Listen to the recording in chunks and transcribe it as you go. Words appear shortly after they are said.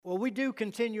Well, we do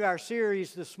continue our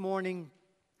series this morning,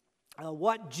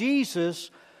 what Jesus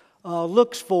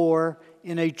looks for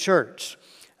in a church,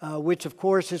 which of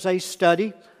course is a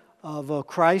study of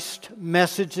Christ's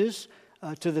messages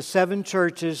to the seven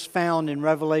churches found in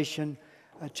Revelation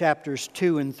chapters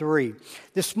 2 and 3.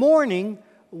 This morning,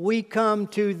 we come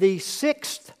to the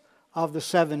sixth of the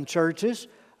seven churches,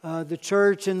 the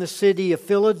church in the city of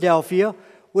Philadelphia,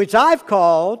 which I've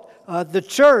called the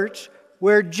church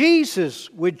where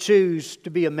Jesus would choose to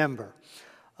be a member.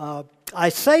 I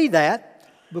say that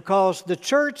because the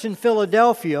church in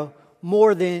Philadelphia,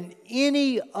 more than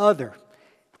any other,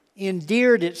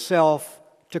 endeared itself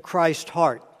to Christ's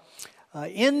heart.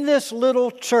 In this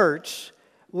little church,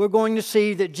 we're going to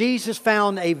see that Jesus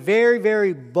found a very,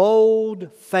 very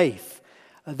bold faith.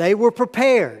 They were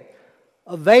prepared,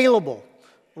 available,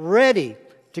 ready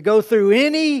to go through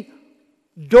any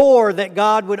door that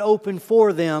God would open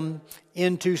for them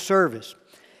into service.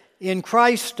 In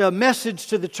Christ's message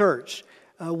to the church,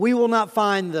 we will not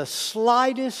find the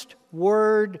slightest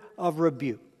word of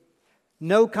rebuke,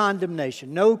 no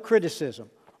condemnation, no criticism,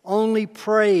 only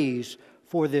praise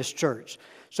for this church.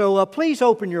 So please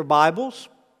open your Bibles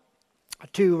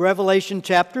to Revelation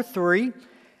chapter 3,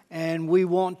 and we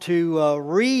want to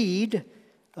read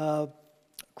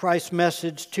Christ's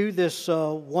message to this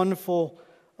wonderful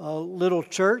little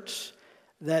church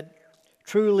that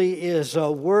truly is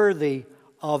worthy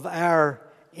of our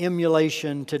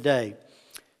emulation today.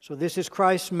 So this is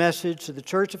Christ's message to the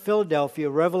church of Philadelphia,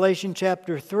 Revelation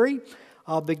chapter 3.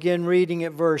 I'll begin reading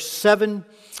at verse 7,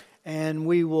 and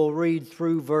we will read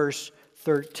through verse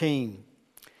 13.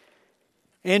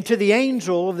 And to the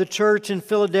angel of the church in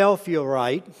Philadelphia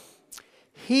write,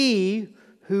 He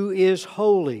who is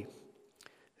holy,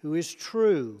 who is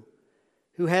true,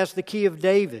 who has the key of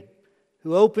David,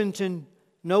 who opens and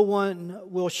no one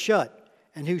will shut,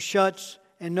 and who shuts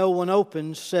and no one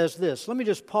opens, says this. Let me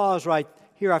just pause right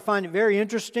here. I find it very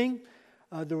interesting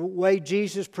the way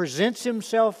Jesus presents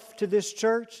Himself to this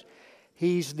church.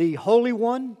 He's the Holy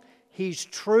One. He's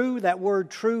true. That word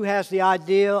true has the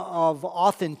idea of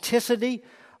authenticity,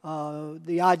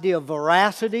 the idea of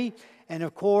veracity. And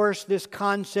of course, this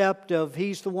concept of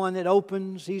He's the one that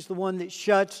opens, He's the one that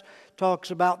shuts,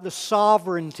 talks about the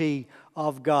sovereignty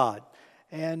of God.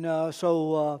 And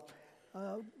so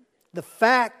the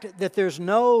fact that there's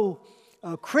no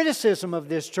criticism of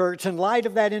this church in light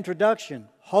of that introduction,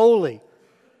 holy,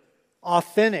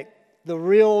 authentic, the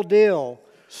real deal,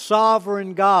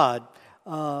 sovereign God,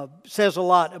 says a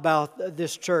lot about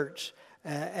this church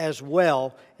as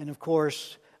well. And of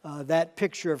course, that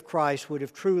picture of Christ would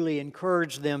have truly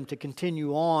encouraged them to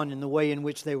continue on in the way in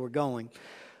which they were going.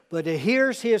 But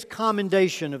here's His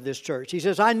commendation of this church. He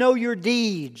says, I know your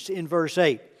deeds, in verse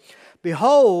 8.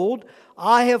 Behold,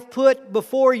 I have put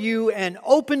before you an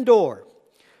open door,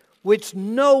 which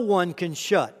no one can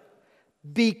shut,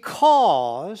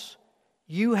 because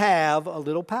you have a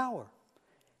little power,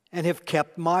 and have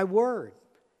kept my word,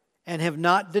 and have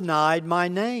not denied my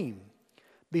name.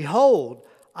 Behold,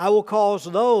 I will cause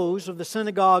those of the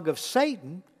synagogue of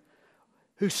Satan,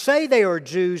 who say they are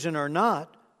Jews and are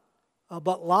not,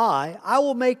 but lie, I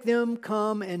will make them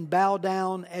come and bow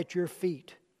down at your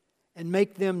feet, and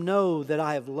make them know that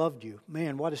I have loved you.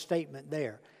 Man, what a statement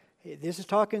there. This is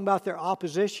talking about their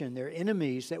opposition, their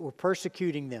enemies that were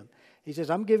persecuting them. He says,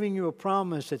 I'm giving you a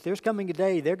promise that there's coming a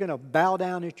day they're going to bow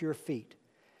down at your feet,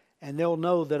 and they'll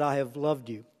know that I have loved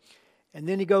you. And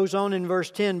then he goes on in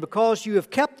verse 10, because you have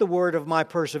kept the word of my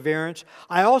perseverance,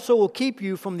 I also will keep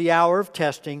you from the hour of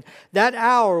testing, that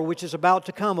hour which is about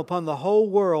to come upon the whole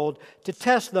world to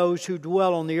test those who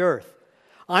dwell on the earth.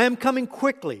 I am coming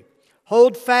quickly.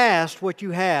 Hold fast what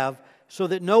you have, so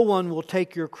that no one will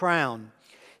take your crown.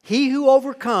 He who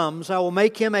overcomes, I will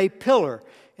make him a pillar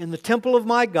in the temple of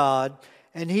my God,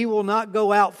 and he will not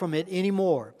go out from it any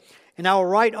more. And I will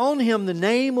write on him the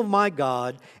name of my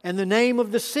God, and the name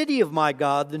of the city of my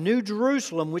God, the new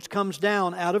Jerusalem, which comes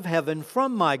down out of heaven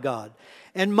from my God,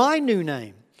 and my new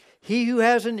name. He who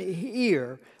has an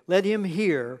ear, let him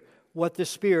hear what the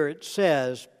Spirit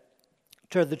says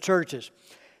to the churches.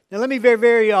 Now let me be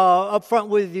very upfront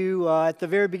with you at the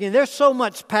very beginning. There's so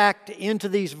much packed into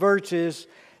these verses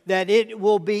that it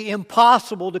will be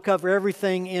impossible to cover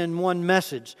everything in one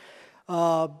message.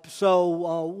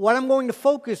 So what I'm going to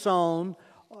focus on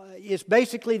is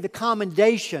basically the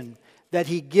commendation that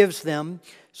he gives them.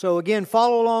 So again,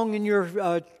 follow along in your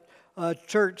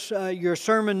your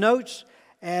sermon notes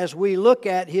as we look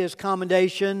at his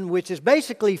commendation, which is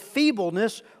basically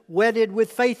feebleness wedded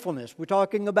with faithfulness. We're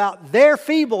talking about their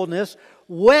feebleness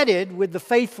wedded with the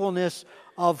faithfulness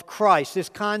of Christ, this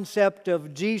concept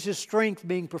of Jesus' strength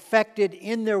being perfected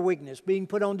in their weakness, being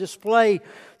put on display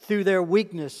through their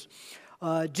weakness.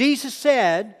 Jesus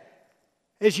said,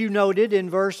 as you noted in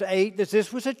verse 8, that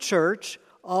this was a church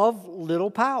of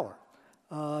little power.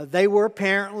 They were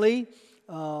apparently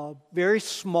very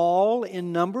small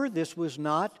in number. This was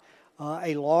not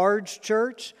a large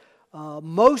church.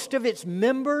 Most of its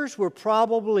members were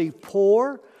probably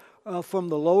poor, from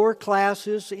the lower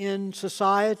classes in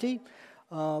society.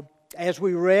 As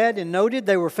we read and noted,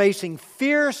 they were facing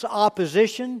fierce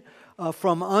opposition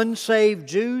from unsaved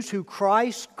Jews who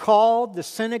Christ called the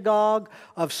synagogue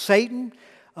of Satan.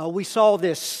 We saw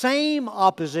this same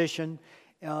opposition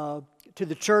to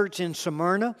the church in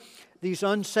Smyrna. These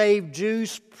unsaved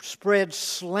Jews spread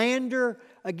slander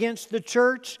against the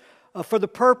church for the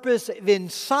purpose of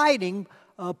inciting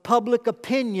public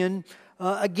opinion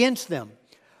against them.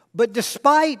 But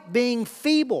despite being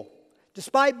feeble,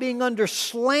 despite being under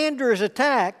slanderous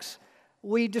attacks,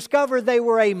 we discover they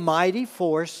were a mighty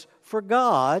force for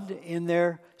God in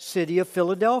their city of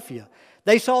Philadelphia.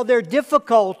 They saw their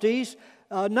difficulties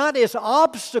not as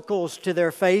obstacles to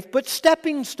their faith, but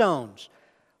stepping stones,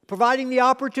 providing the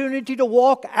opportunity to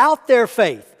walk out their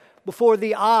faith before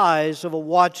the eyes of a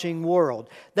watching world.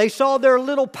 They saw their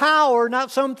little power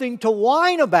not something to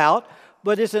whine about,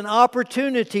 but as an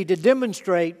opportunity to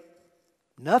demonstrate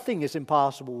nothing is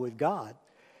impossible with God,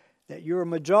 that you're a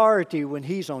majority when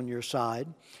He's on your side.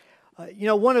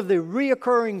 One of the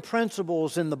reoccurring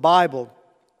principles in the Bible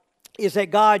is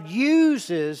that God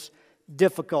uses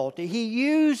difficulty. He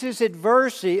uses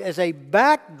adversity as a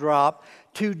backdrop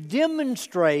to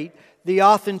demonstrate the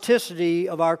authenticity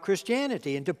of our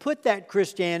Christianity and to put that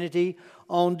Christianity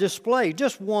on display.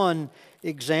 Just one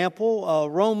example,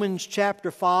 Romans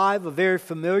chapter 5, a very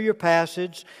familiar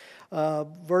passage,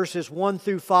 verses 1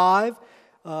 through 5.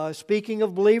 Speaking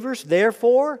of believers,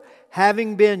 therefore,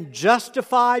 having been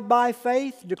justified by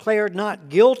faith, declared not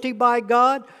guilty by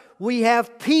God, we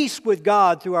have peace with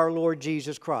God through our Lord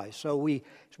Jesus Christ. So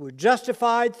we're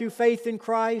justified through faith in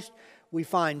Christ. We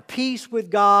find peace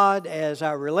with God as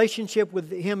our relationship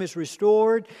with Him is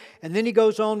restored. And then he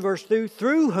goes on, verse 2,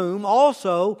 through whom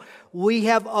also we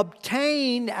have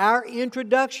obtained our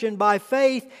introduction by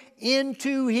faith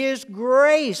into His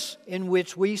grace in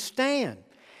which we stand.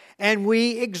 And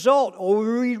we exult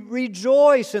or we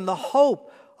rejoice in the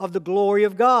hope of the glory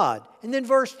of God. And then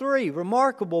verse 3,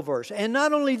 remarkable verse. And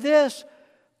not only this,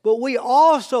 but we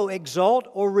also exult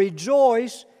or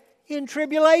rejoice in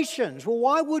tribulations. Well,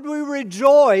 why would we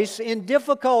rejoice in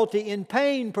difficulty, in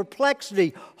pain,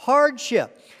 perplexity,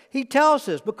 hardship? He tells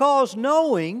us, because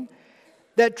knowing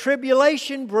that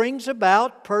tribulation brings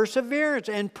about perseverance,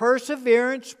 and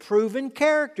perseverance, proven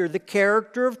character, the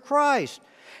character of Christ,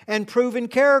 and proven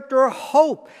character,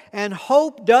 hope. And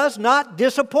hope does not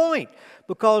disappoint,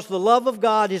 because the love of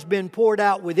God has been poured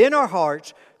out within our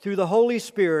hearts through the Holy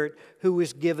Spirit who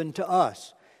is given to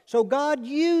us. So God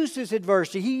uses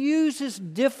adversity. He uses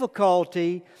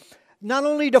difficulty not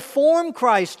only to form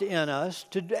Christ in us,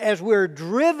 as we're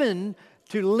driven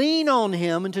to lean on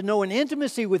Him and to know an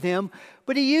intimacy with Him,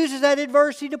 but He uses that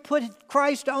adversity to put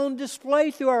Christ on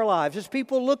display through our lives. As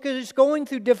people look at us going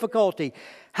through difficulty,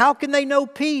 how can they know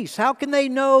peace? How can they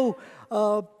know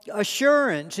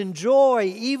assurance and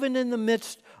joy even in the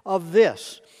midst of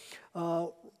this?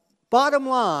 Bottom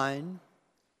line,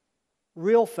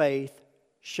 real faith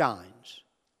shines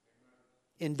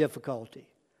in difficulty,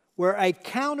 where a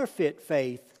counterfeit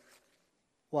faith,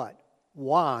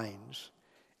 whines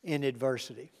in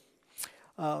adversity.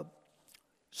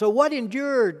 So what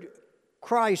endured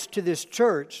Christ to this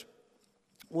church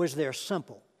was their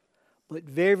simple but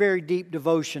very, very deep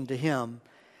devotion to Him,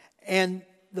 and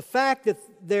the fact that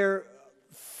their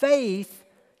faith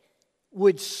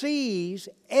would seize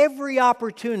every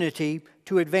opportunity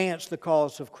to advance the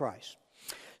cause of Christ.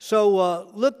 So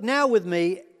look now with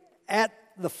me at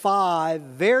the 5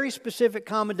 very specific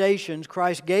commendations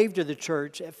Christ gave to the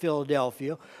church at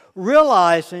Philadelphia,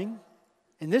 realizing,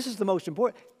 and this is the most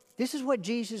important, this is what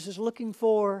Jesus is looking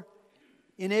for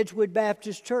in Edgewood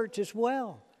Baptist Church as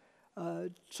well,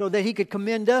 so that He could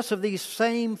commend us of these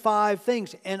same 5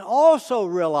 things, and also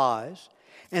realize,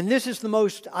 and this is the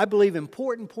most, I believe,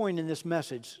 important point in this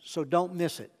message, so don't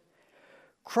miss it.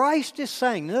 Christ is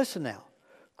saying, listen now,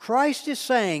 Christ is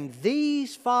saying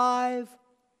these 5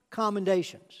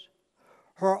 commendations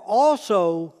are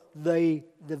also the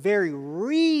very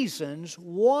reasons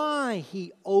why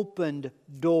He opened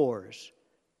doors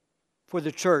for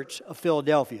the church of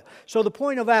Philadelphia. So the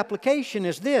point of application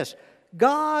is this: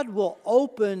 God will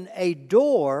open a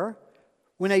door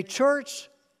when a church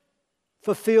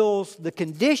fulfills the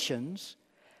conditions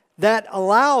that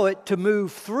allow it to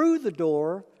move through the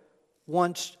door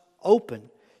once open.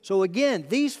 So again,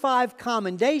 these 5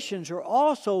 commendations are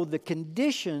also the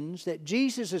conditions that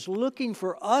Jesus is looking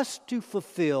for us to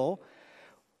fulfill,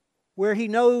 where He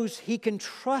knows He can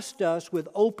trust us with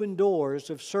open doors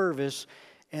of service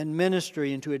and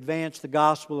ministry and to advance the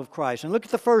gospel of Christ. And look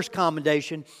at the first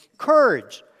commendation,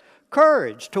 courage.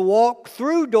 Courage to walk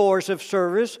through doors of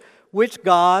service which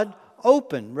God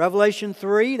opened. Revelation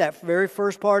 3, that very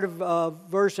first part of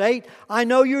verse 8, I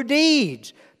know your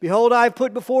deeds. Behold, I have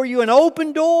put before you an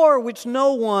open door which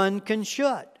no one can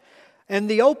shut. And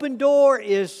the open door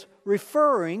is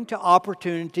referring to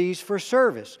opportunities for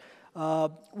service.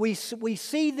 We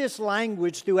see this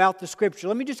language throughout the Scripture.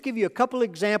 Let me just give you a couple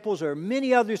examples. There are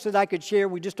many others that I could share.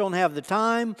 We just don't have the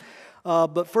time.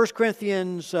 But 1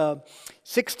 Corinthians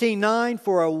 16:9,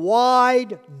 for a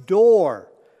wide door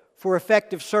for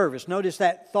effective service. Notice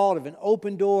that thought of an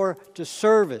open door to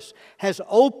service has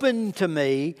opened to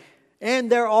me,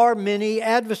 and there are many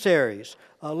adversaries.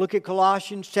 Look at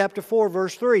Colossians chapter 4,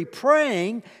 verse 3.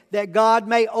 Praying that God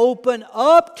may open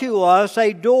up to us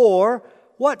a door,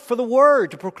 what? For the Word,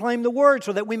 to proclaim the Word,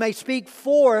 so that we may speak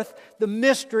forth the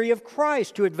mystery of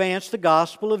Christ, to advance the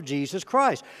gospel of Jesus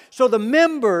Christ. So the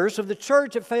members of the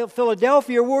church at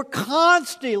Philadelphia were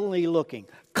constantly looking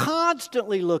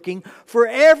for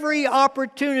every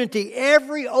opportunity,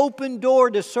 every open door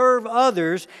to serve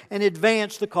others and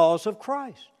advance the cause of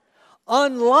Christ.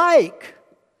 Unlike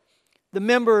the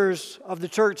members of the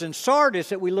church in Sardis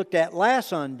that we looked at last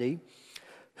Sunday,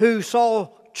 who saw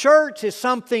church as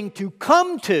something to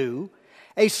come to,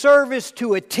 a service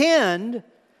to attend,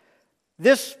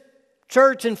 this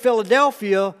church in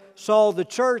Philadelphia saw the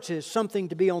church as something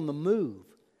to be on the move.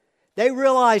 They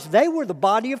realized they were the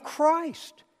body of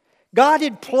Christ. God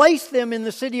had placed them in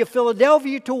the city of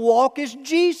Philadelphia to walk as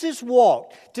Jesus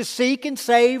walked, to seek and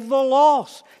save the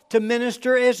lost, to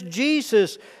minister as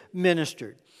Jesus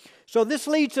ministered. So this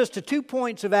leads us to 2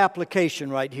 points of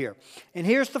application right here. And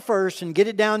here's the first, and get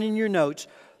it down in your notes.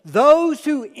 Those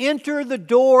who enter the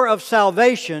door of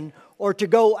salvation are to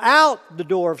go out the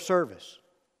door of service.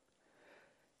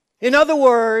 In other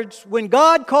words, when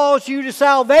God calls you to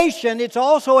salvation, it's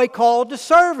also a call to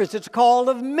service. It's a call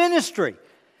of ministry.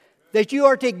 That you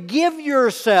are to give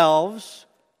yourselves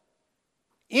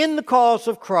in the cause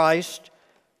of Christ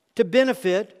to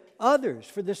benefit others,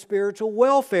 for the spiritual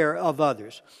welfare of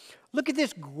others. Look at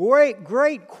this great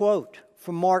quote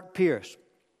from Mark Pierce.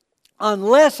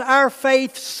 Unless our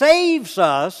faith saves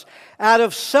us out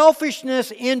of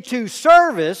selfishness into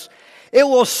service, it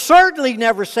will certainly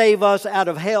never save us out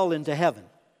of hell into heaven.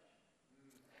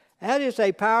 That is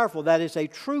a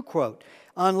true quote.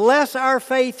 Unless our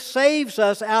faith saves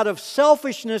us out of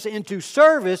selfishness into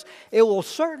service, it will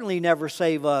certainly never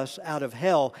save us out of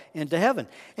hell into heaven.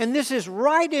 And this is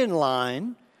right in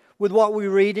line with what we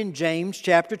read in James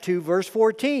chapter 2, verse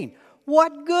 14.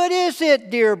 What good is it,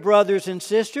 dear brothers and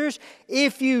sisters,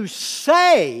 if you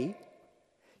say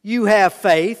you have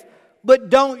faith, but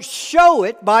don't show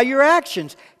it by your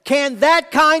actions? Can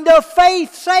that kind of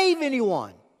faith save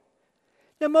anyone?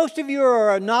 Now, most of you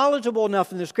are knowledgeable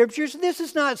enough in the Scriptures. This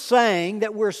is not saying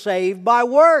that we're saved by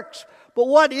works. But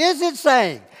what is it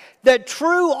saying? That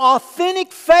true,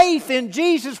 authentic faith in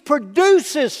Jesus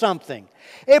produces something.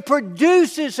 It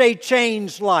produces a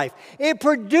changed life. It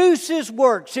produces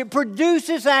works. It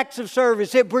produces acts of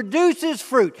service. It produces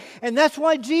fruit. And that's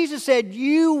why Jesus said,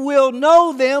 you will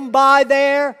know them by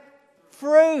their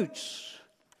fruits.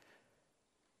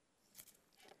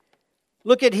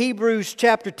 Look at Hebrews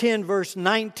chapter 10, verse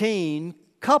 19,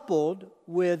 coupled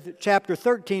with chapter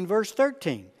 13, verse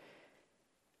 13.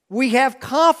 We have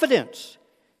confidence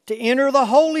to enter the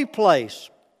holy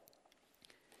place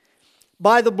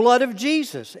by the blood of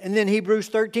Jesus. And then Hebrews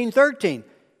 13:13.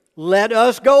 Let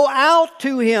us go out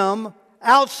to Him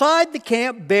outside the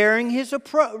camp bearing His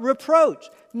reproach.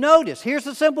 Notice, here's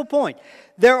the simple point.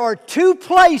 There are 2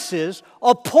 places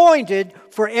appointed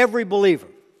for every believer.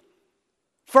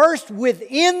 First,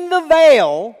 within the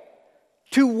veil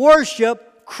to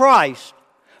worship Christ.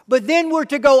 But then we're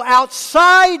to go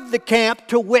outside the camp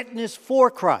to witness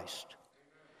for Christ.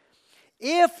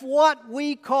 If what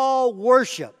we call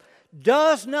worship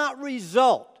does not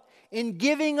result in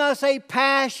giving us a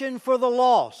passion for the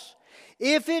lost,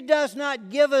 if it does not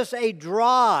give us a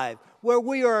drive where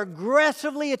we are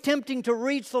aggressively attempting to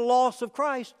reach the lost of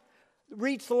Christ,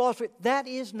 that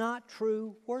is not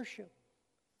true worship.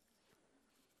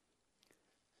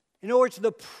 In other words,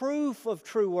 the proof of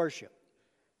true worship,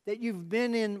 that you've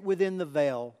been within the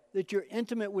veil, that you're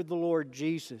intimate with the Lord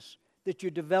Jesus, that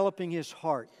you're developing His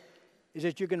heart, is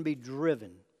that you're going to be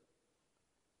driven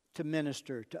to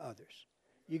minister to others.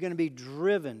 You're going to be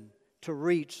driven to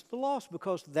reach the lost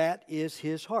because that is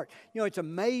His heart. You know, it's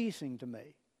amazing to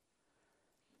me,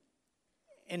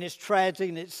 and it's tragic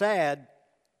and it's sad,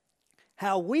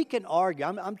 how we can argue.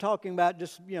 I'm talking about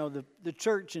just, you know, the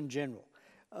church in general.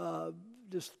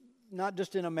 Just not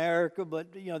just in America,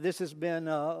 but, you know, this has been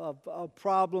a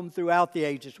problem throughout the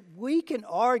ages. We can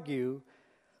argue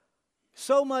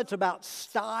so much about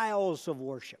styles of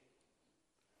worship,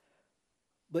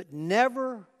 but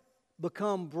never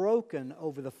become broken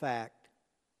over the fact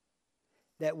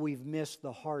that we've missed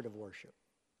the heart of worship,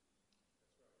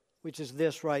 which is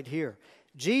this right here.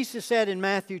 Jesus said in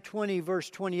Matthew 20, verse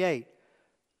 28,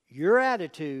 "Your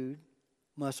attitude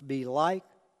must be like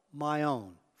my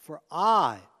own. For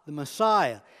I, the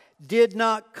Messiah, did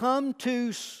not come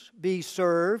to be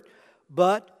served,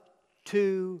 but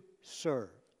to serve."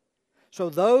 So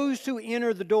those who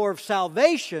enter the door of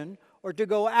salvation are to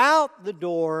go out the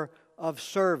door of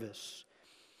service.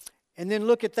 And then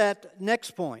look at that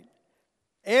next point.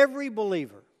 Every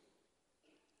believer,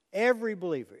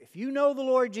 if you know the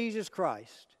Lord Jesus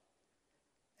Christ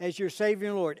as your Savior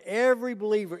and Lord, every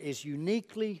believer is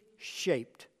uniquely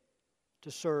shaped to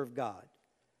serve God.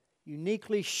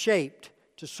 Uniquely shaped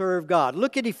to serve God.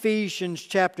 Look at Ephesians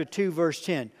chapter 2, verse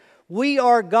 10. We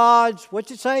are God's, what's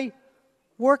it say?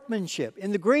 Workmanship.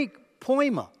 In the Greek,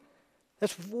 poema.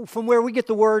 That's from where we get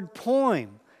the word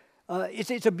poem.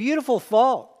 It's a beautiful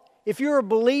thought. If you're a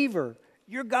believer,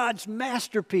 you're God's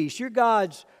masterpiece. You're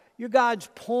God's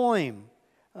poem.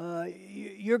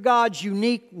 You're God's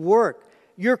unique work.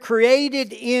 You're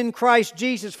created in Christ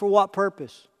Jesus for what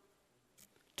purpose?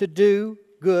 To do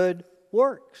good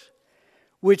works,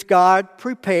 which God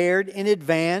prepared in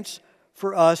advance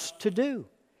for us to do.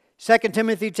 2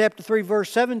 Timothy chapter 3, verse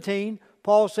 17,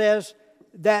 Paul says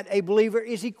that a believer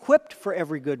is equipped for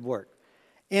every good work.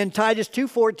 In Titus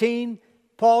 2:14,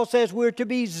 Paul says we're to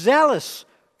be zealous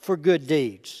for good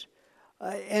deeds.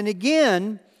 And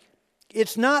again,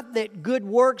 it's not that good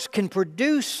works can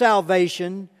produce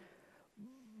salvation,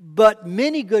 but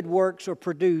many good works are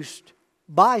produced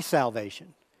by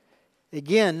salvation.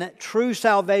 Again, that true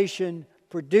salvation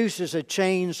produces a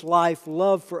changed life,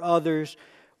 love for others,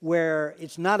 where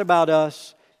it's not about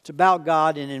us, it's about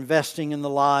God and investing in the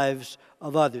lives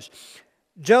of others.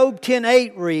 Job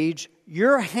 10:8 reads,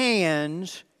 "Your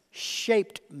hands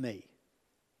shaped me."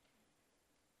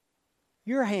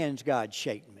 Your hands, God,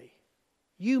 shaped me.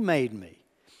 You made me.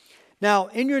 Now,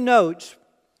 in your notes,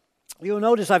 you'll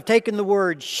notice I've taken the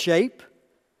word shape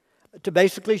to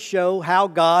basically show how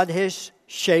God has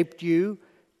shaped you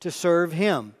to serve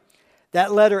Him.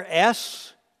 That letter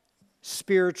S,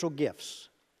 spiritual gifts.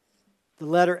 The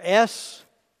letter S,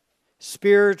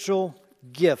 spiritual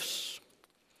gifts.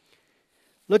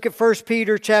 Look at 1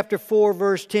 Peter chapter 4,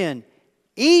 verse 10.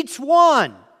 Each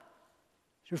one,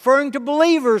 it's referring to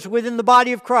believers within the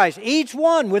body of Christ, each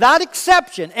one, without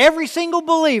exception, every single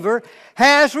believer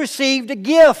has received a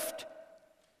gift.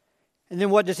 And then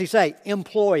what does he say?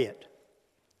 Employ it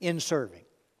in serving.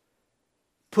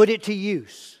 Put it to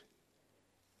use.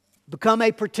 Become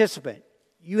a participant.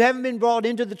 You haven't been brought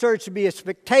into the church to be a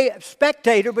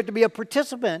spectator, but to be a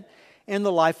participant in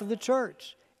the life of the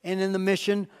church and in the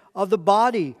mission of the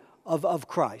body of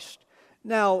Christ.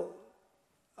 Now,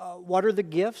 what are the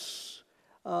gifts?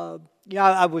 I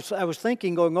was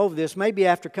thinking going over this, maybe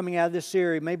after coming out of this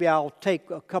series, maybe I'll take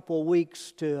a couple of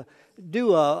weeks to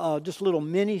do just a little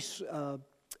mini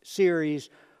series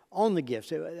on the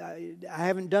gifts. I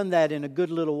haven't done that in a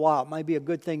good little while. It might be a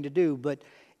good thing to do, but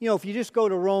you know, if you just go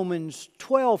to Romans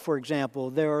 12, for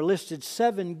example, there are listed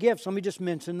 7 gifts. Let me just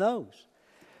mention those.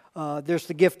 There's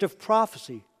the gift of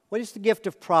prophecy. What is the gift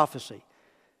of prophecy?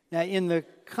 Now, in the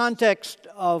context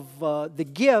of the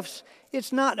gifts,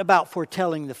 it's not about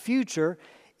foretelling the future.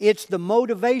 It's the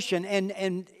motivation,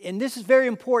 and this is very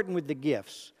important with the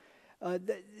gifts.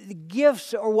 The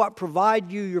gifts are what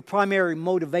provide you your primary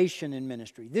motivation in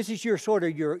ministry. This is your sort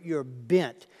of your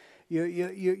bent,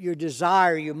 your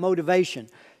desire, your motivation.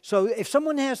 So if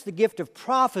someone has the gift of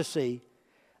prophecy,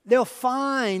 they'll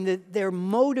find that they're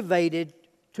motivated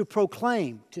to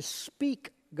proclaim, to speak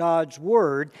God's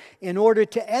word in order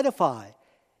to edify,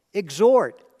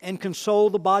 exhort, and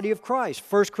console the body of Christ.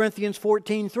 1 Corinthians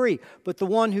 14:3. But the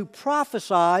one who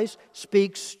prophesies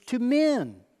speaks to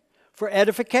men for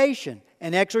edification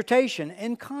and exhortation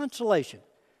and consolation.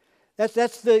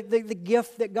 That's the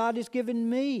gift that God has given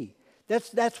me.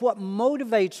 That's what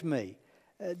motivates me,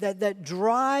 that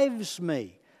drives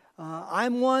me.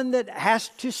 I'm one that has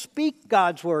to speak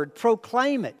God's word,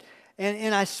 proclaim it,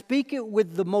 And I speak it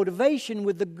with the motivation,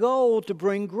 with the goal to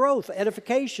bring growth,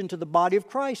 edification to the body of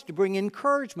Christ, to bring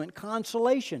encouragement,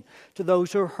 consolation to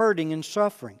those who are hurting and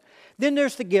suffering. Then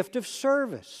there's the gift of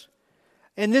service.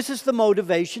 And this is the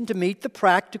motivation to meet the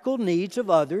practical needs of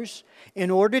others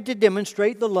in order to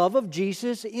demonstrate the love of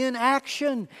Jesus in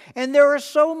action. And there are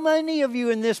so many of you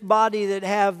in this body that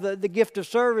have the gift of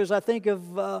service. I think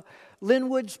of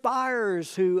Linwood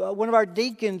Spires, who one of our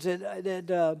deacons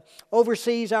that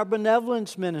oversees our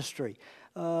benevolence ministry.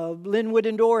 Linwood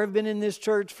and Dora have been in this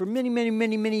church for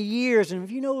many years. And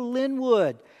if you know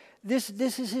Linwood, this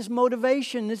is his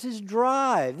motivation. This is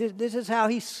drive. This is how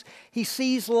he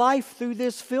sees life through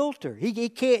this filter. He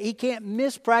can't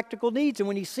miss practical needs. And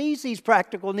when he sees these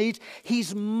practical needs,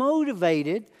 he's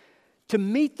motivated to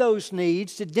meet those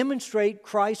needs, to demonstrate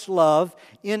Christ's love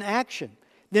in action.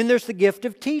 Then there's the gift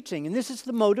of teaching. And this is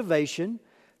the motivation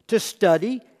to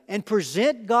study and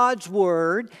present God's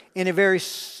Word in a very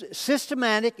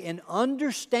systematic and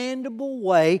understandable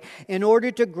way in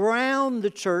order to ground the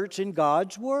church in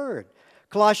God's Word.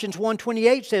 Colossians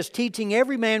 1:28 says, teaching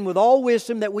every man with all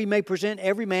wisdom that we may present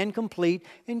every man complete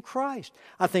in Christ.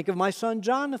 I think of my son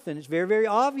Jonathan. It's very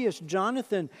obvious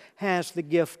Jonathan has the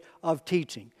gift of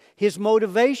teaching. His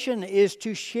motivation is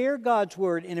to share God's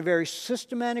Word in a very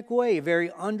systematic way, a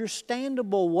very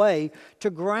understandable way to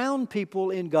ground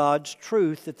people in God's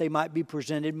truth that they might be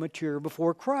presented mature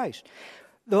before Christ.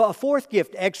 The fourth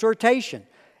gift, exhortation.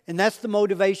 And that's the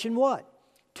motivation what?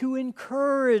 To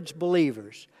encourage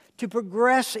believers to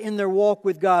progress in their walk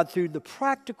with God through the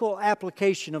practical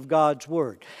application of God's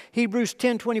Word. Hebrews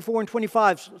 10:24 and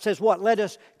 25 says what? Let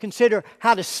us consider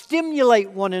how to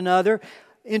stimulate one another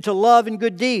into love and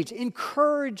good deeds,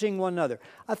 encouraging one another.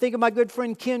 I think of my good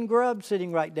friend Ken Grubb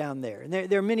sitting right down there. And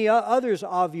there are many others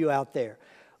of you out there.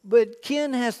 But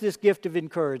Ken has this gift of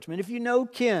encouragement. If you know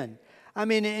Ken,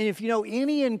 and if you know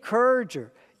any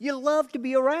encourager, you love to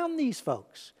be around these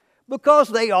folks because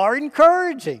they are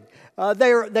encouraging.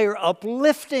 They're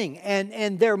uplifting,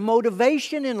 and their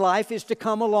motivation in life is to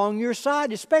come along your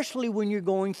side, especially when you're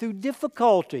going through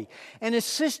difficulty, and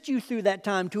assist you through that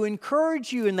time, to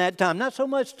encourage you in that time, not so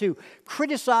much to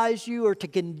criticize you or to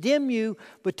condemn you,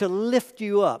 but to lift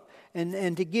you up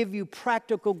and to give you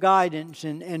practical guidance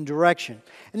and direction.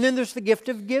 And then there's the gift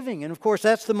of giving, and of course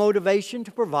that's the motivation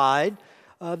to provide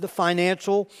the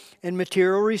financial and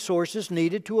material resources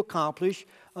needed to accomplish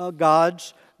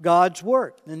God's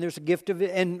work. And there's a gift of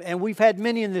it, and we've had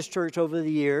many in this church over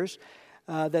the years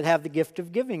that have the gift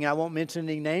of giving. I won't mention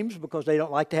any names because they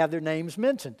don't like to have their names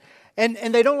mentioned. And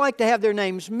they don't like to have their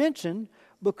names mentioned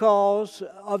because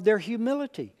of their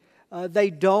humility.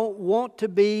 They don't want to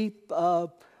be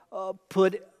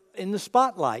put in the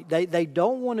spotlight. They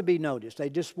don't want to be noticed.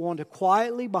 They just want to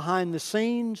quietly, behind the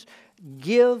scenes,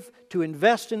 give, to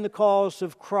invest in the cause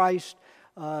of Christ,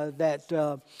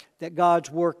 that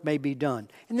God's work may be done.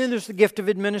 And then there's the gift of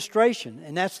administration,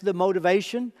 and that's the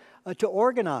motivation to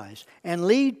organize and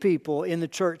lead people in the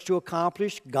church to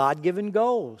accomplish God-given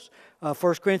goals. 1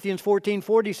 Corinthians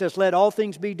 14:40 says, let all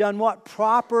things be done what?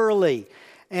 Properly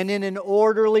and in an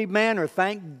orderly manner.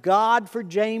 Thank God for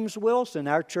James Wilson,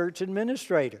 our church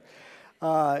administrator.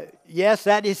 Yes,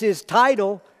 that is his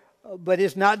title, but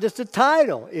it's not just a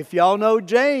title. If y'all know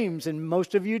James, and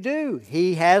most of you do,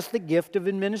 he has the gift of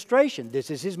administration. This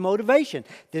is his motivation.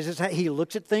 This is how he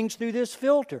looks at things through this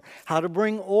filter. How to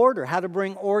bring order, how to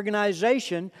bring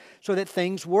organization so that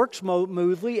things work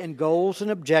smoothly and goals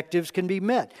and objectives can be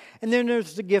met. And then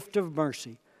there's the gift of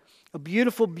mercy. A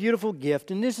beautiful gift.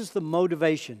 And this is the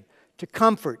motivation to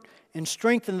comfort and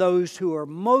strengthen those who are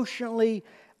emotionally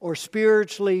or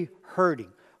spiritually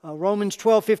hurting. Romans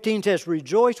 12:15 says,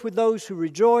 rejoice with those who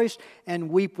rejoice and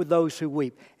weep with those who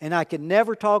weep. And I can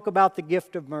never talk about the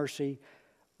gift of mercy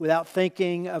without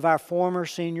thinking of our former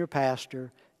senior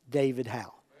pastor, David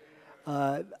Howe.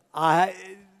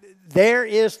 There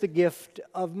is the gift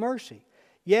of mercy.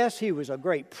 Yes, he was a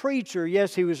great preacher.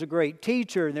 Yes, he was a great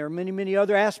teacher. And there are many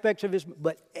other aspects of his,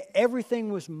 but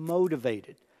everything was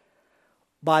motivated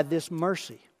by this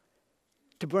mercy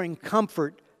to bring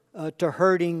comfort to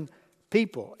hurting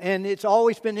people. And it's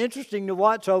always been interesting to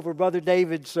watch over Brother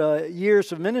David's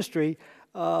years of ministry,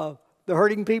 the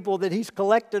hurting people that he's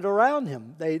collected around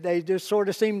him. They just sort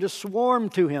of seem to swarm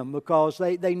to him because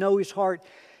they know his heart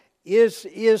is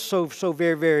so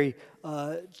very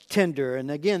tender. And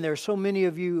again, there are so many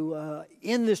of you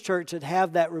in this church that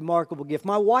have that remarkable gift.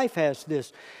 My wife has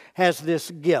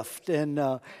this gift, and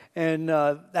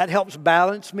that helps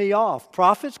balance me off.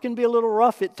 Prophets can be a little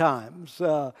rough at times.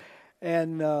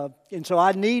 And so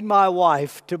I need my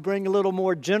wife to bring a little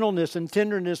more gentleness and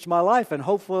tenderness to my life. And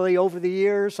hopefully over the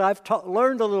years I've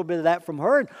learned a little bit of that from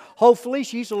her. And hopefully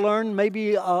she's learned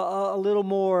maybe a little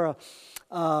more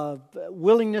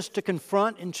willingness to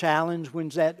confront and challenge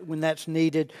when that's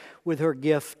needed with her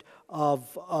gift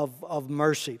of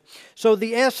mercy. So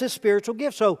the S is spiritual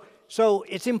gifts. So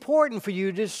it's important for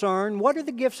you to discern what are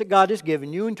the gifts that God has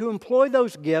given you and to employ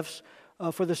those gifts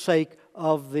for the sake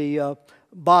of the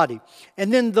body.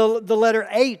 And then the letter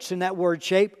H in that word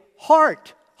shape,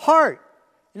 heart.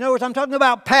 In other words, I'm talking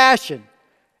about passion.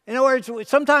 In other words,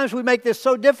 sometimes we make this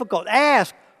so difficult.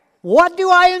 Ask, what do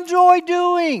I enjoy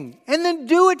doing? And then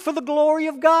do it for the glory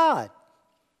of God.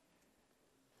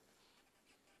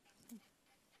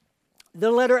 The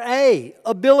letter A,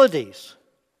 abilities.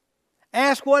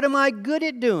 Ask, what am I good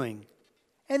at doing?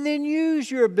 And then use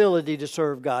your ability to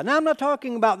serve God. Now, I'm not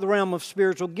talking about the realm of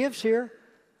spiritual gifts here.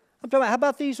 I'm talking about, how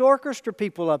about these orchestra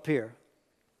people up here?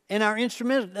 And our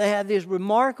instrumentalists, they have this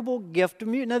remarkable gift of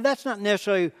music. Now, that's not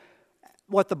necessarily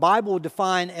what the Bible would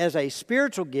define as a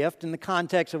spiritual gift in the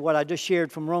context of what I just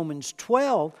shared from Romans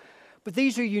 12. But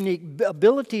these are unique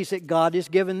abilities that God has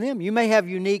given them. You may have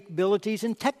unique abilities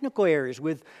in technical areas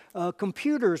with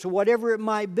computers or whatever it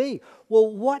might be.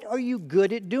 Well, what are you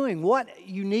good at doing? What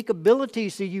unique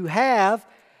abilities do you have?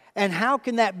 And how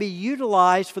can that be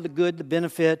utilized for the good, the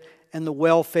benefit, and the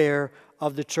welfare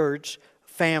of the church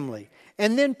family?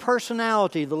 And then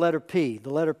personality, the letter P. The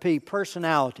letter P,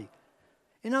 personality.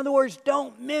 In other words,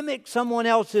 don't mimic someone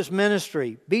else's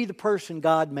ministry. Be the person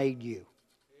God made you.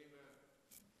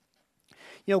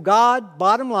 You know, God,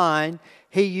 bottom line,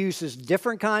 He uses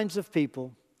different kinds of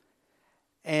people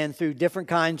and through different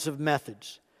kinds of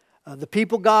methods. The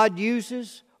people God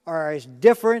uses are as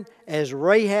different as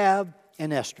Rahab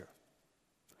and Esther.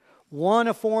 One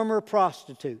a former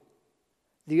prostitute,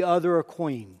 the other a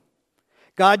queen.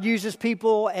 God uses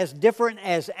people as different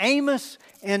as Amos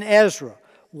and Ezra.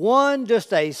 One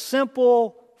just a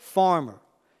simple farmer,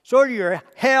 sort of your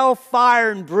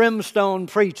hellfire and brimstone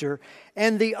preacher,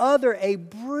 and the other a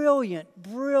brilliant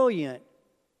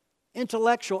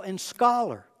intellectual and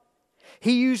scholar.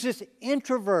 He uses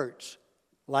introverts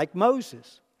like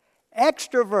Moses,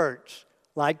 extroverts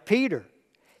like Peter.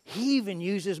 He even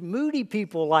uses moody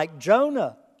people like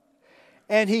Jonah.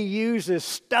 And He uses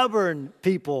stubborn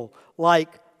people like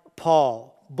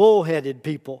Paul, bullheaded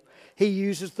people. He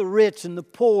uses the rich and the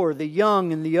poor, the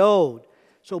young and the old.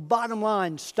 So bottom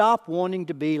line, stop wanting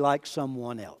to be like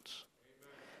someone else.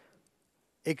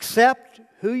 Accept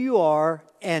who you are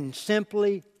and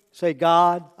simply say,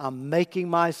 God, I'm making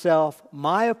myself,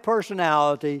 my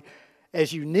personality,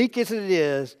 as unique as it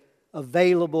is,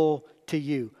 available to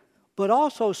you. But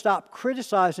also stop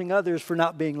criticizing others for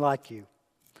not being like you.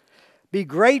 Be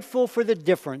grateful for the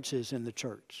differences in the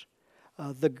church.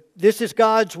 This is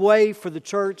God's way for the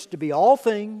church to be all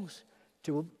things,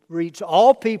 to reach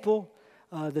all people,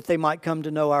 that they might come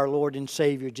to know our Lord and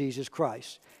Savior, Jesus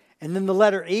Christ. And then the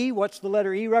letter E, what's the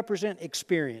letter E represent?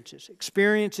 Experiences.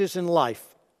 Experiences in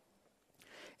life.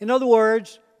 In other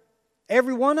words,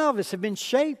 every one of us have been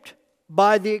shaped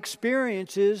by the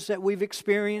experiences that we've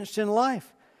experienced in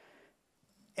life.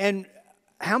 And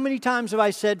how many times have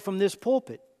I said from this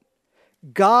pulpit,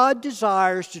 God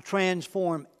desires to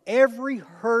transform every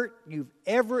hurt you've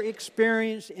ever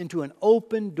experienced into an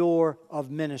open door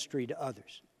of ministry to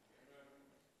others.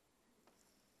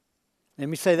 Let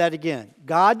me say that again.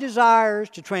 God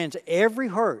desires to transform every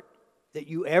hurt that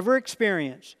you ever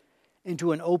experience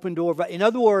into an open door. In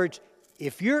other words,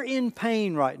 if you're in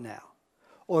pain right now,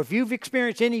 or if you've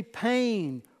experienced any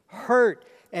pain, hurt,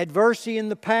 adversity in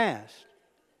the past,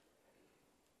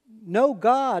 know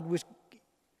God was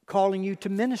calling you to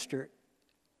minister,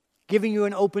 giving you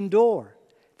an open door,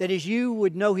 that as you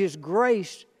would know His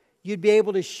grace, you'd be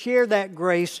able to share that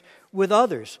grace with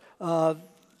others.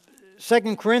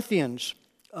 2 Corinthians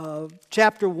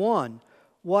chapter 1,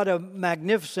 what a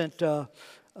magnificent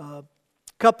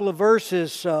couple of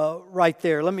verses right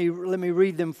there. Let me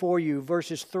read them for you,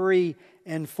 verses 3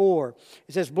 and 4.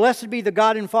 It says, Blessed be the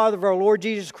God and Father of our Lord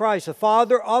Jesus Christ, the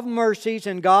Father of mercies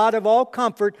and God of all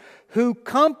comfort, who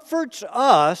comforts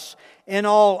us in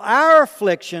all our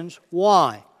afflictions.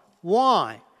 Why?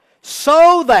 Why?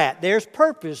 So that, there's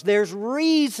purpose, there's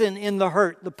reason in the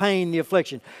hurt, the pain, the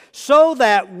affliction, so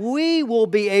that we will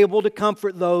be able to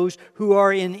comfort those who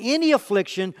are in any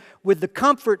affliction with the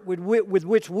comfort with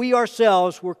which we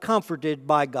ourselves were comforted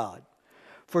by God.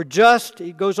 For just,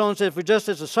 he goes on and says, for just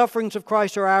as the sufferings of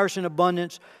Christ are ours in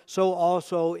abundance, so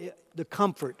also the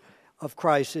comfort of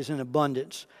Christ is in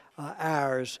abundance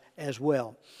ours as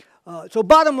well. So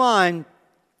bottom line,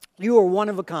 You are one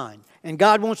of a kind. And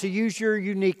God wants to use your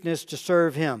uniqueness to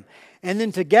serve Him. And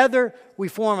then together we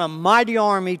form a mighty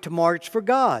army to march for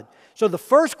God. So the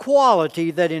first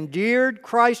quality that endeared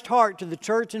Christ's heart to the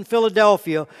church in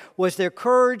Philadelphia was their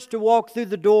courage to walk through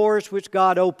the doors which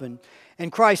God opened.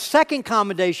 And Christ's second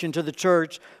commendation to the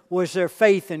church was their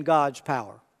faith in God's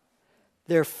power.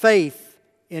 Their faith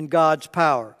in God's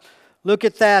power. Look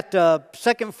at that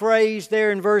second phrase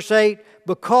there in verse 8.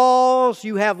 Because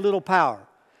you have little power.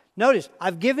 Notice,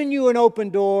 I've given you an open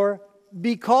door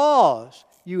because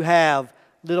you have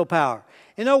little power.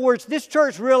 In other words, this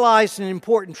church realized an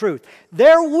important truth.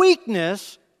 Their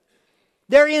weakness,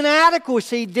 their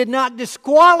inadequacy did not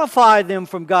disqualify them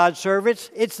from God's service.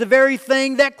 It's the very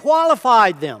thing that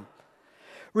qualified them.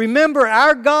 Remember,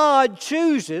 our God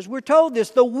chooses, we're told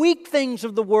this, the weak things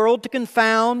of the world to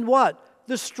confound what?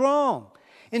 The strong.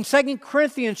 In 2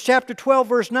 Corinthians chapter 12,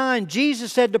 verse 9,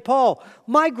 Jesus said to Paul,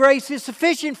 "My grace is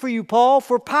sufficient for you, Paul,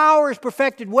 for power is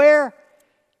perfected where?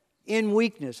 In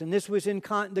weakness." And this was in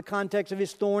the context of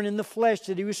his thorn in the flesh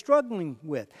that he was struggling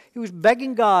with. He was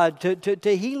begging God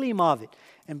to heal him of it.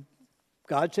 And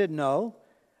God said, "No,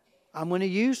 I'm going to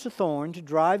use the thorn to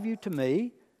drive you to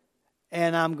me,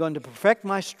 and I'm going to perfect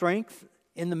my strength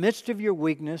in the midst of your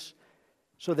weakness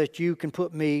so that you can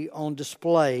put me on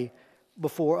display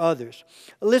before others."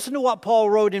 Listen to what Paul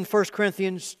wrote in 1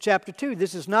 Corinthians chapter 2.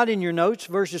 This is not in your notes,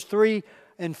 verses 3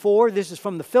 and 4. This is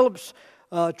from the Phillips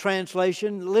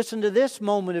translation. Listen to this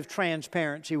moment of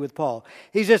transparency with Paul.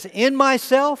 He says, "In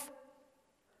myself,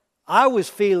 I was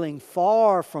feeling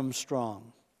far from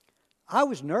strong. I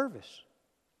was nervous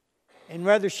and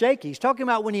rather shaky." He's talking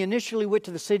about when he initially went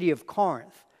to the city of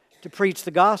Corinth to preach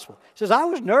the gospel. He says, "I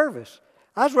was nervous.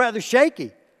 I was rather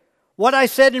shaky. What I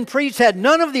said and preached had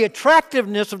none of the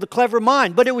attractiveness of the clever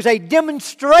mind, but it was a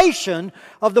demonstration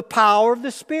of the power of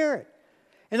the Spirit."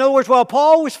 In other words, while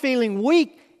Paul was feeling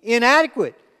weak,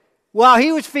 inadequate, while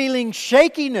he was feeling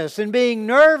shakiness and being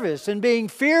nervous and being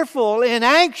fearful and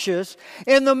anxious,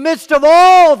 in the midst of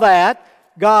all that,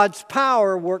 God's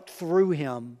power worked through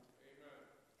him.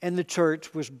 And the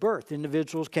church was birthed.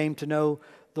 Individuals came to know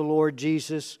the Lord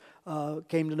Jesus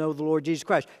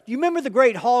Christ. Do you remember the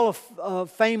great Hall of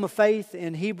Fame of Faith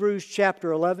in Hebrews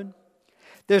chapter 11?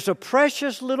 There's a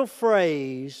precious little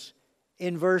phrase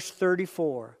in verse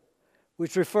 34,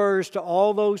 which refers to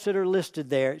all those that are listed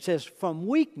there. It says, "From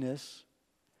weakness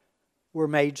were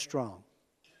made strong."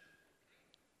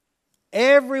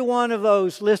 Every one of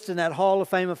those listed in that Hall of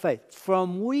Fame of Faith,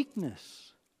 from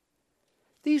weakness.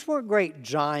 These weren't great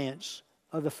giants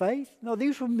of the faith. No,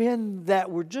 these were men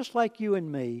that were just like you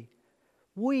and me.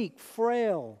 Weak,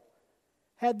 frail,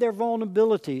 had their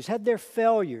vulnerabilities, had their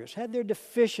failures, had their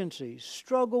deficiencies,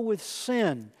 struggled with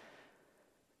sin.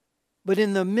 But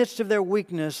in the midst of their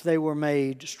weakness, they were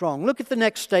made strong. Look at the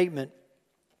next statement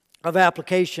of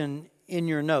application in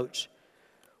your notes.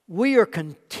 We are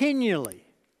continually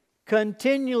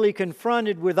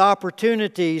confronted with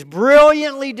opportunities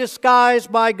brilliantly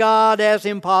disguised by God as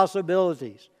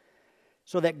impossibilities,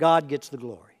 so that God gets the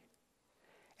glory.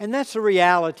 And that's the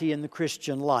reality in the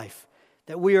Christian life,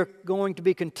 that we are going to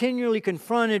be continually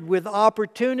confronted with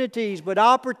opportunities, but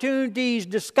opportunities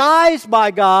disguised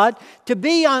by God to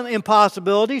be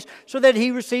impossibilities so that He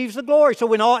receives the glory. So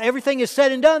when everything is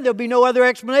said and done, there'll be no other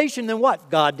explanation than what?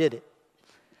 God did it.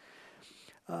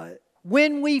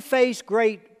 When we face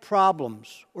great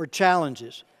problems or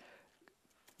challenges,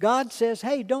 God says,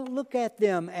 hey, don't look at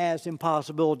them as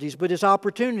impossibilities, but as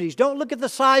opportunities. Don't look at the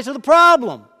size of the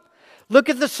problem. Look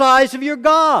at the size of your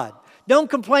God. Don't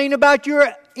complain about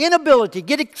your inability.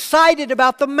 Get excited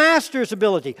about the Master's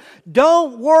ability.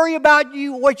 Don't worry about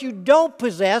what you don't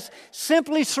possess.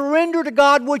 Simply surrender to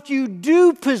God what you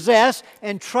do possess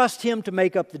and trust Him to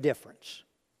make up the difference.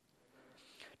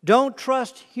 Don't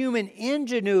trust human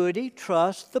ingenuity.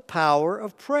 Trust the power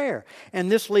of prayer.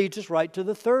 And this leads us right to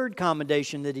the third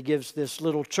commendation that He gives this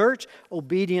little church: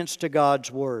 obedience to God's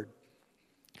Word.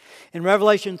 In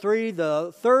Revelation 3,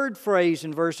 the third phrase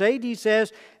in verse 8, He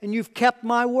says, "And you've kept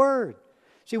my word."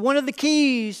 See, one of the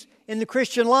keys in the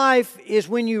Christian life is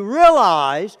when you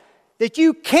realize that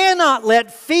you cannot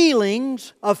let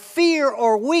feelings of fear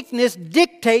or weakness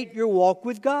dictate your walk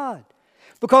with God.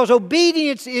 Because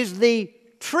obedience is the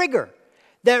trigger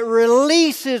that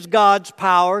releases God's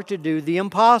power to do the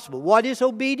impossible. What is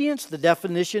obedience? The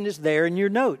definition is there in your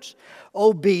notes.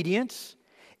 Obedience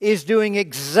is doing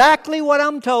exactly what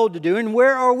I'm told to do. And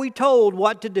where are we told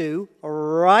what to do?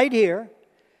 Right here.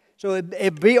 So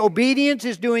obedience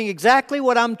is doing exactly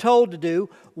what I'm told to do,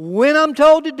 when I'm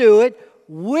told to do it,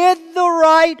 with the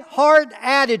right heart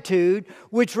attitude,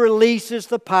 which releases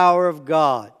the power of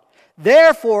God.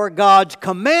 Therefore, God's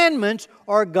commandments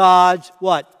are God's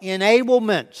what?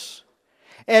 Enablements.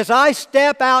 As I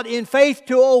step out in faith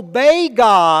to obey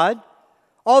God,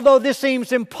 although this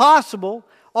seems impossible,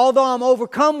 although I'm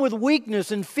overcome with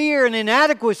weakness and fear and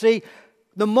inadequacy,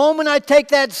 the moment I take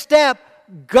that step,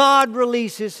 God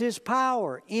releases His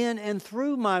power in and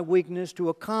through my weakness to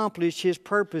accomplish His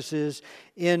purposes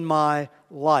in my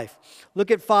life.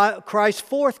 Look at Christ's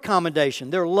fourth commendation,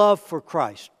 their love for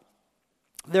Christ.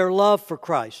 Their love for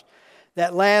Christ.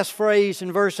 That last phrase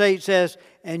in verse 8 says,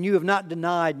 "And you have not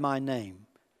denied my name."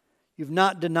 You've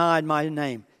not denied my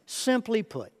name. Simply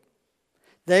put,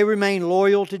 they remain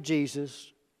loyal to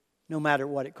Jesus no matter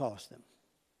what it costs them.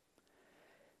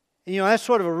 And that's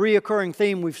sort of a reoccurring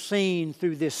theme we've seen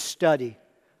through this study.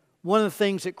 One of the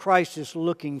things that Christ is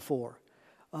looking for.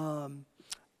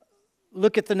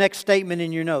 Look at the next statement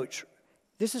in your notes.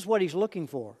 This is what He's looking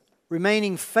for.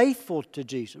 Remaining faithful to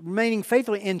Jesus, remaining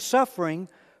faithful in suffering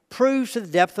proves the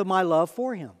depth of my love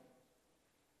for Him.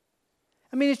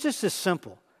 I mean, it's just as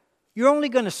simple. You're only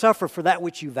going to suffer for that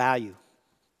which you value.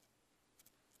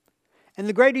 And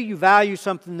the greater you value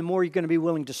something, the more you're going to be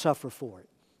willing to suffer for it.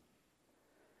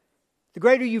 The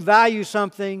greater you value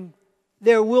something,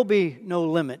 there will be no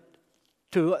limit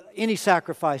to any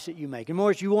sacrifice that you make. In other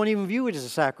words, you won't even view it as a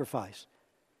sacrifice.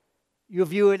 You'll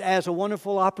view it as a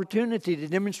wonderful opportunity to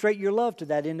demonstrate your love to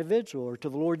that individual or to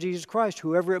the Lord Jesus Christ,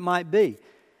 whoever it might be.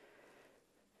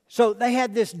 So they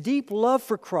had this deep love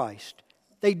for Christ.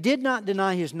 They did not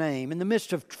deny His name in the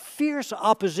midst of fierce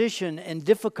opposition and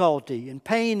difficulty and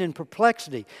pain and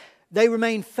perplexity. They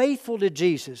remained faithful to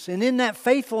Jesus. And in that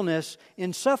faithfulness,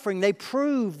 in suffering, they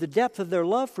proved the depth of their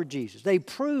love for Jesus. They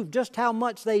proved just how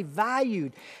much they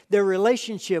valued their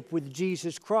relationship with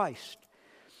Jesus Christ.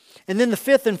 And then the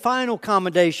fifth and final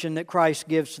commendation that Christ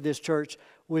gives to this church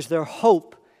was their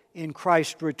hope in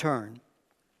Christ's return.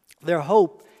 Their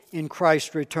hope in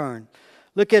Christ's return.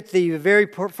 Look at the very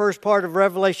first part of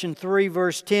Revelation 3,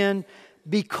 verse 10.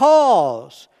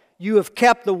 Because you have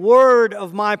kept the word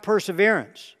of my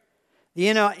perseverance. The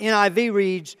NIV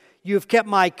reads, you have kept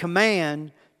my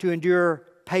command to endure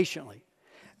patiently.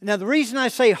 Now, the reason I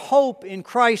say hope in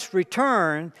Christ's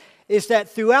return is that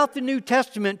throughout the New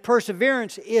Testament,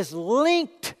 perseverance is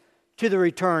linked to the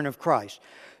return of Christ.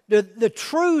 The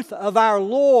truth of our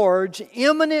Lord's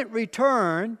imminent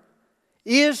return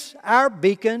is our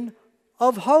beacon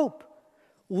of hope.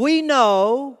 We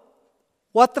know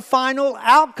what the final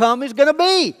outcome is going to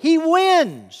be. He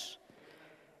wins.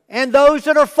 And those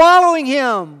that are following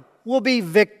Him will be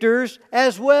victors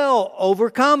as well,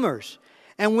 overcomers.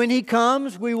 And when He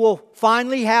comes, we will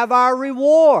finally have our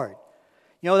reward.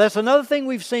 That's another thing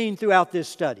we've seen throughout this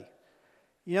study.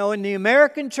 In the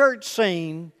American church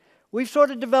scene, we've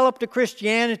sort of developed a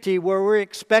Christianity where we're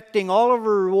expecting all of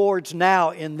our rewards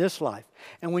now in this life.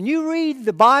 And when you read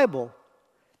the Bible,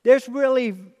 there's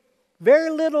really very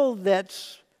little that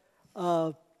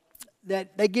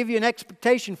they give you an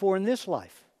expectation for in this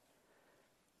life.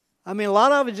 I mean, a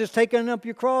lot of it is just taking up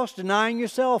your cross, denying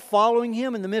yourself, following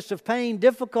Him in the midst of pain,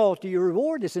 difficulty. Your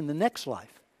reward is in the next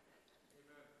life.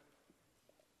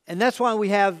 And that's why we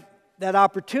have that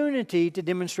opportunity to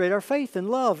demonstrate our faith and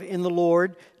love in the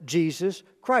Lord Jesus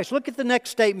Christ. Look at the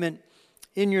next statement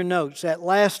in your notes, that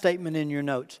last statement in your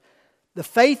notes. The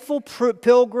faithful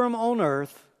pilgrim on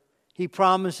earth, He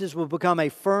promises, will become a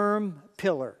firm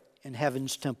pillar in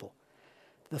heaven's temple.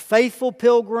 The faithful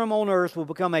pilgrim on earth will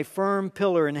become a firm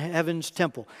pillar in heaven's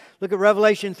temple. Look at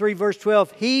Revelation 3, verse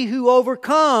 12. He who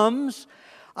overcomes,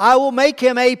 I will make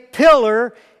him a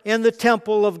pillar in the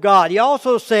temple of God. He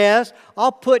also says,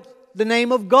 I'll put the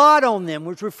name of God on them,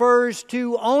 which refers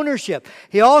to ownership.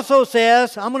 He also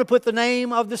says, I'm going to put the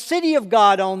name of the city of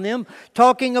God on them,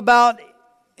 talking about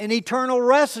an eternal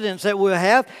residence that we'll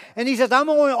have. And He says, I'm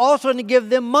also going to give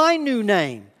them my new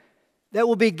name that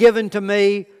will be given to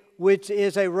me, which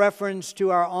is a reference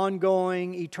to our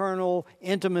ongoing eternal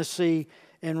intimacy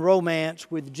and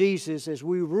romance with Jesus as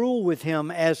we rule with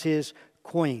Him as His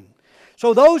queen.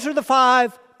 So those are the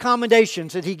 5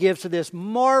 commendations that He gives to this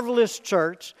marvelous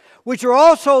church, which are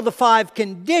also the 5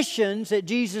 conditions that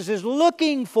Jesus is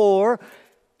looking for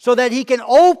so that He can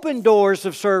open doors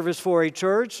of service for a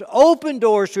church, open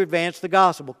doors to advance the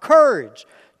gospel. Courage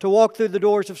to walk through the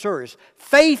doors of service.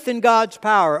 Faith in God's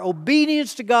power.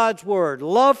 Obedience to God's word.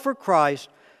 Love for Christ.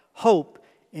 Hope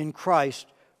in Christ's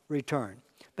return.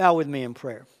 Bow with me in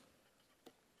prayer.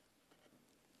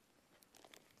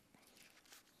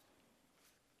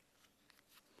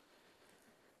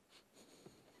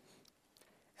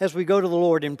 As we go to the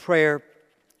Lord in prayer,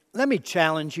 let me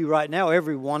challenge you right now,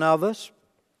 every one of us,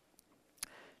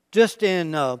 just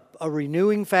in a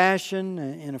renewing fashion,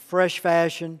 in a fresh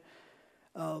fashion,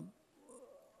 would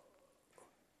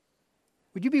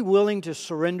you be willing to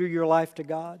surrender your life to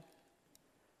God?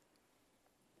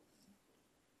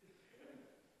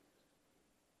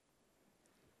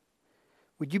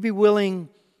 Would you be willing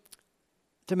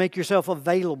to make yourself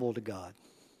available to God?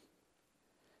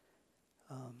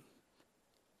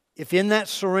 If in that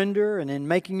surrender and in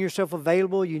making yourself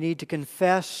available, you need to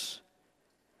confess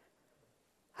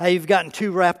how you've gotten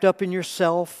too wrapped up in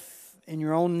yourself, in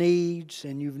your own needs,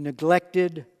 and you've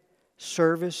neglected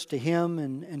service to Him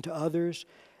and to others,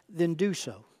 then do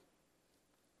so.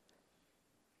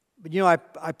 But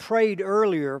I prayed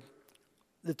earlier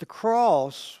that the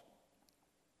cross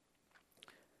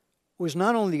was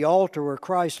not only the altar where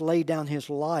Christ laid down His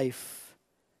life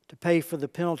to pay for the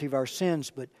penalty of our sins,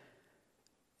 but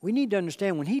we need to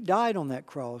understand when He died on that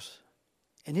cross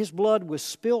and His blood was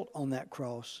spilt on that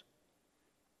cross,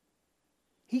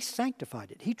 He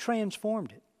sanctified it. He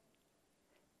transformed it.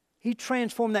 He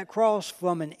transformed that cross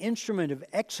from an instrument of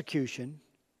execution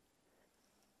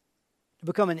to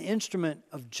become an instrument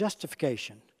of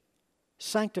justification,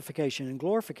 sanctification, and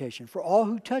glorification for all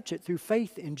who touch it through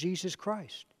faith in Jesus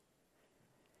Christ.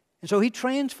 And so He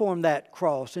transformed that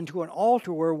cross into an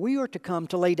altar where we are to come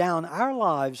to lay down our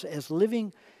lives as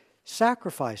living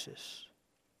sacrifices,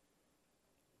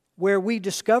 where we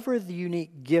discover the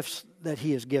unique gifts that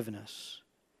He has given us,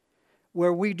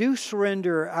 where we do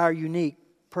surrender our unique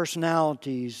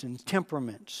personalities and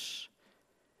temperaments,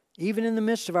 even in the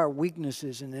midst of our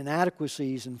weaknesses and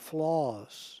inadequacies and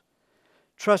flaws,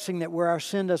 trusting that where our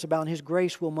sin does abound, His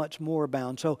grace will much more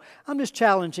abound. So I'm just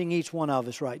challenging each one of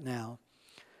us right now.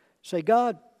 Say,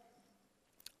 God,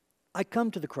 I come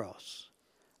to the cross.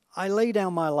 I lay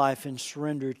down my life and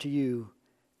surrender to You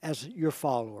as Your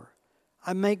follower.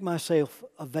 I make myself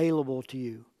available to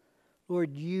You.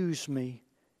 Lord, use me.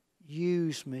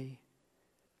 Use me.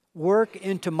 Work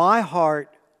into my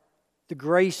heart the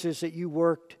graces that You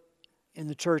worked in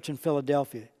the church in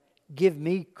Philadelphia. Give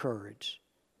me courage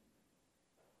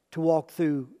to walk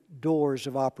through doors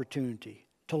of opportunity,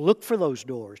 to look for those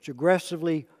doors, to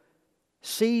aggressively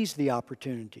seize the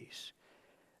opportunities.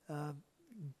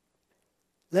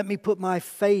 Let me put my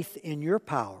faith in Your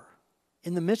power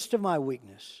in the midst of my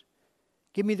weakness.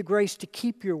 Give me the grace to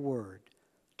keep Your word,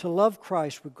 to love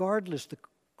Christ regardless the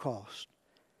cost,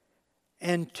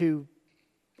 and to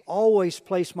always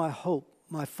place my hope,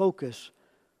 my focus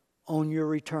on Your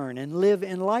return and live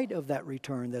in light of that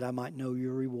return that I might know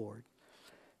Your reward.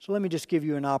 So let me just give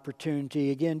you an opportunity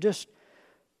again, just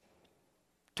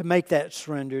to make that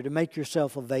surrender, to make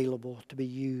yourself available to be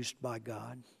used by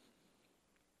God.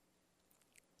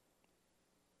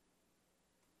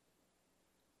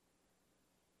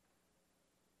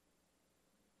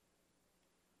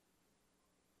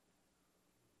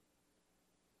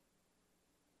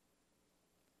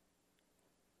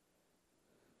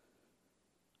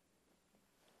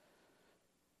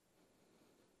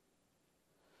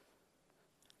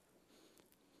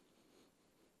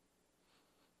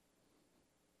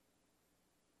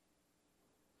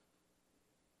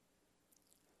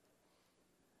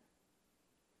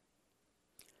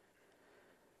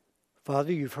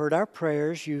 Father, You've heard our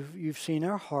prayers. You've seen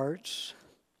our hearts.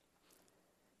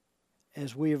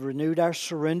 As we have renewed our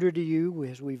surrender to You,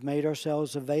 as we've made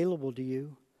ourselves available to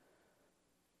You,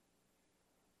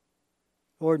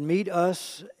 Lord, meet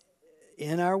us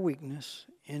in our weakness,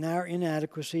 in our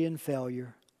inadequacy and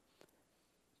failure.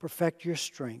 Perfect Your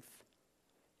strength.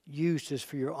 Use us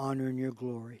for Your honor and Your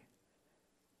glory.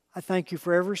 I thank You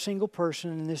for every single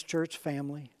person in this church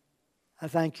family. I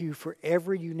thank You for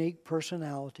every unique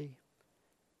personality,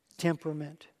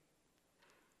 temperament,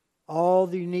 all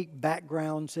the unique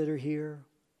backgrounds that are here,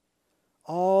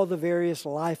 all the various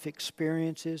life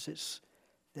experiences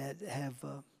that have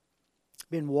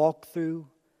been walked through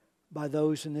by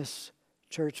those in this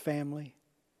church family.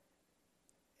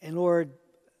 And Lord,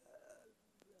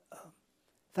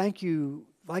 thank You,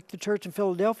 like the church in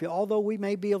Philadelphia, although we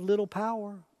may be of little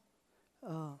power,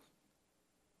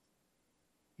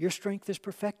 Your strength is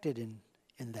perfected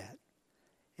in that.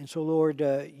 And so, Lord,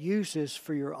 use this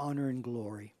for Your honor and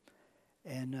glory.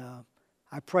 And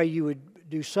I pray You would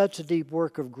do such a deep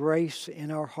work of grace in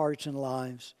our hearts and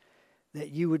lives that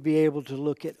You would be able to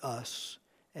look at us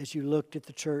as You looked at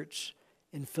the church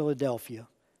in Philadelphia,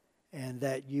 and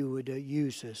that You would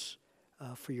use us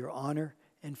for Your honor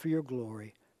and for Your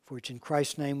glory. For it's in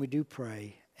Christ's name we do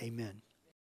pray. Amen.